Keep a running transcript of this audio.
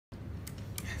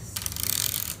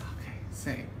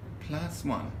say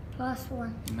 +1.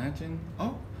 +1. Imagine.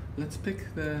 Oh, let's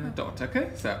pick the dot.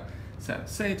 Okay. So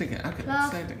say it again. Okay.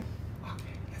 Plus- Say it again.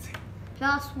 Okay. Let's see.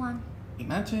 +1.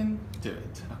 Imagine. Do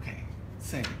it. Okay.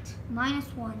 Say it.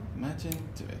 -1. Imagine.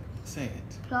 Do it. Say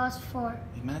it. +4.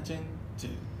 Imagine. Do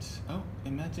it. Oh,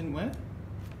 imagine where?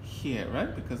 Here,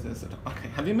 right? Because there's a dot. Okay.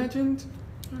 Have you imagined?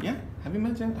 Yeah. Have you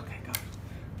imagined? Okay. Go.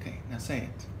 Okay. Now say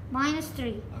it.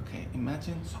 -3. Okay.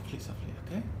 Imagine softly.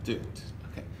 Okay. Do it.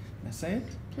 Okay. Now say it.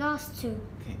 +2.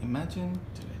 Okay. Imagine.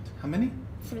 Do it. How many?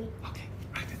 3. Okay,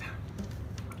 write it down.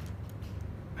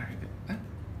 Very good.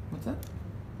 What's that?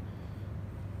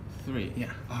 3.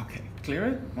 Yeah. Okay. Clear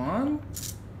it. 1,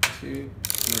 2,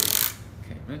 3.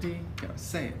 Okay. Ready? Go.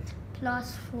 Say it.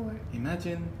 +4.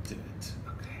 Imagine. Do it.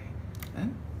 Okay.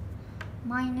 And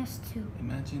 -2.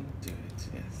 imagine. Do it.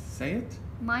 Yes. Say it.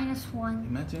 -1.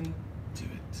 Imagine. Do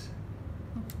it.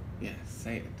 Yes.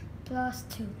 Say it.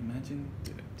 +2. Imagine.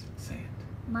 Do it. Say it.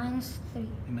 -3.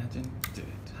 Imagine. Do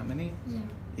it. How many? 0.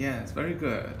 Yes. Very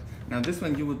good. Now this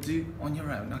one you will do on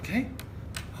your own. Okay.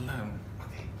 Alone.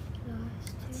 Okay.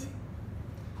 Let's see.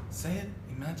 Say it.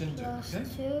 Imagine. Do it. Okay.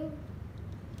 +2.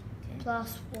 Okay.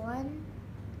 +1.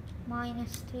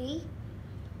 -3.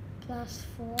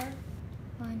 +4.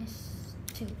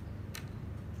 -2.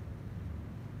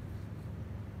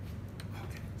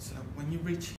 Okay. So when you reach